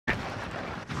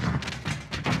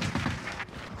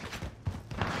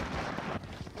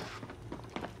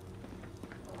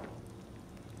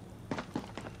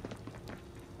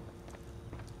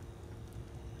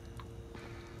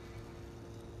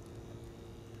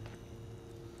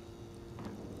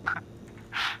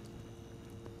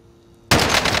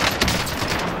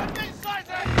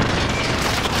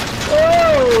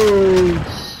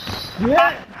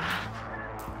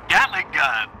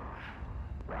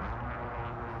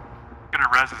to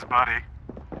res his buddy.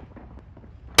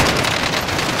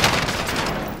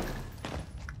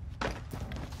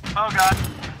 Oh god.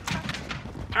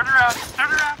 Turn around,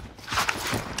 turn around.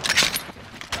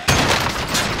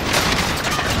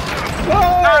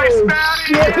 Oh, Nice,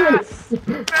 Matty! shit!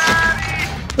 Matty!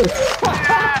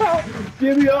 Yes!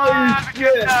 Give me all your Have a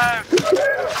good shit! time.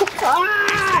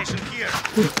 Station here.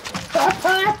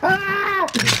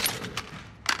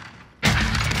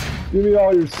 Give me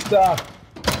all your stuff.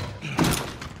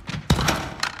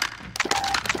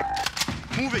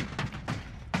 Moving.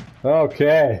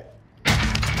 Okay.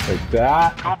 Like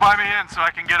that. Go buy me in so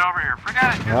I can get over here.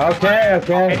 Forget it. Okay, I'll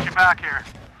okay. meet you back here.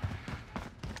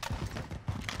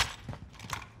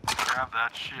 Grab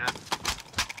that shit.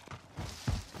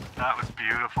 That was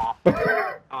beautiful.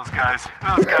 Those guys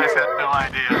had no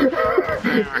idea.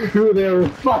 Who they were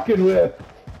fucking with.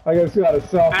 I just got a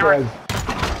self-res.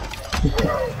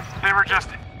 They were just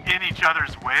in each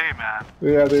other's way, man.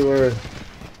 Yeah, they were.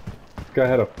 This guy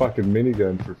had a fucking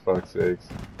minigun, for fuck's sakes.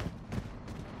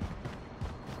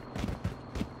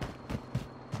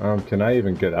 Can I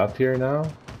even get up here now?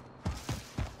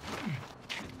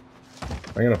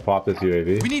 I'm gonna pop this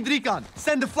UAV. We need recon.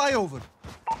 Send a flyover.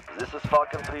 This is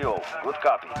Falcon 3-0. Good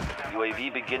copy.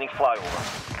 UAV beginning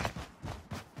flyover.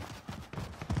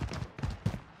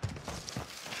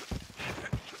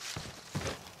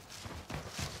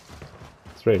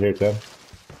 It's right here, Tim.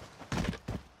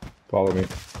 Follow me.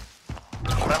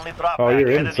 Friendly drop Oh, back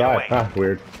you're headed your inside. way. Ah,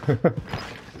 weird.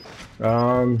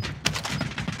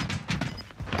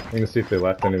 I'm gonna see if they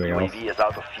left anything else. UAV is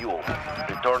out of fuel.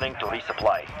 Returning to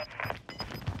resupply.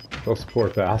 Those poor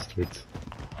bastards.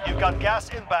 You've got gas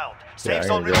inbound. Safe Yeah,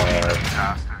 zone I'm gonna go, relocated.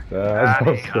 Fantastic.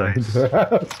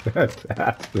 That was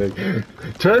fantastic.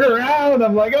 Turn around!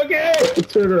 I'm like, okay!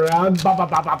 Turn around. Ba, ba,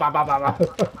 ba, ba, ba, ba, ba.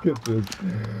 Look at this.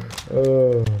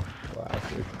 Oh,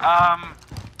 classic.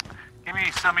 Give me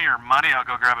some of your money. I'll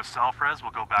go grab a self-res.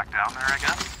 We'll go back down there, I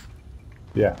guess.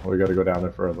 Yeah, we gotta go down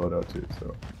there for our loadout too,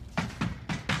 so.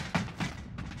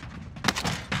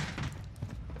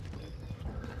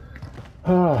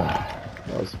 Ah,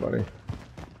 that was funny.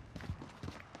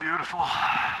 Beautiful.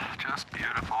 Just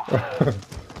beautiful.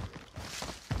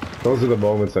 Those are the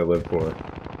moments I live for.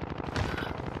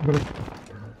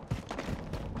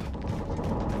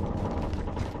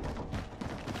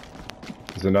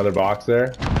 There's another box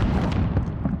there.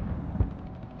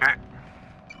 Okay.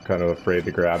 Kind of afraid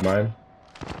to grab mine.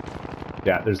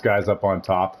 Yeah, there's guys up on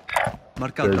top.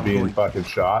 They're being fucking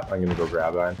shot. I'm gonna go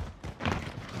grab mine.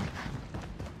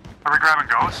 Are we grabbing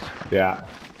Ghost? Yeah.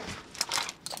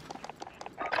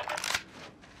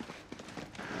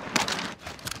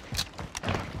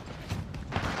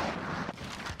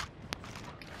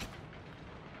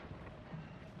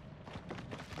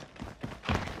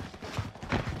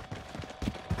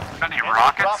 Got any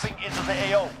rockets? Dropping into the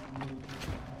AO.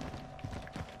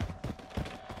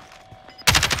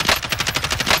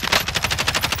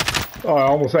 Oh, I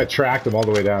almost had tracked him all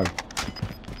the way down.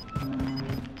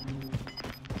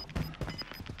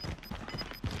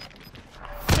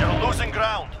 You're losing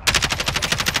ground.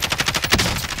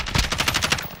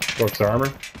 Book's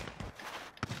armor.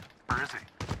 Where is he?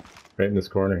 Right in this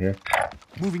corner here.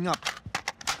 Moving up.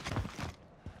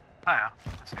 Oh yeah.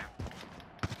 I see him.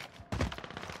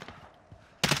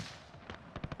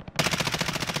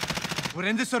 We're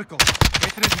in the circle.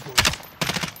 Get ready, boys.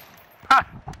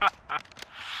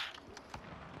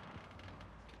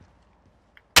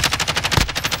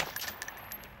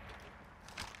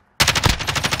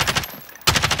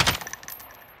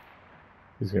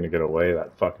 He's gonna get away,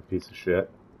 that fucking piece of shit.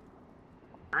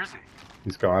 Where is he?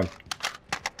 He's gone.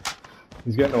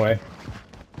 He's getting away.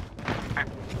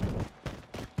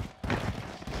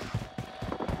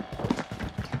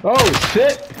 Oh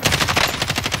shit!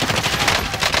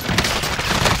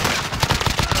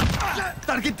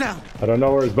 Target down. I don't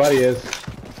know where his buddy is.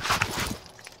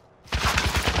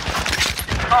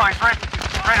 Oh, he's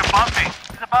right above me.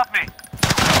 He's above me.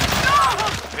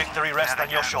 Victory rests on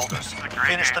your shoulders.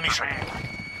 Finish the mission.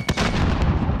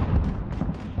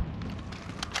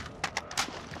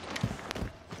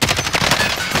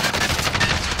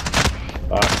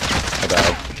 I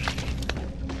died.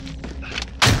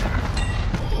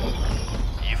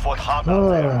 You fought hard out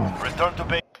there. Return to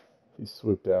base. He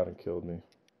swooped down and killed me.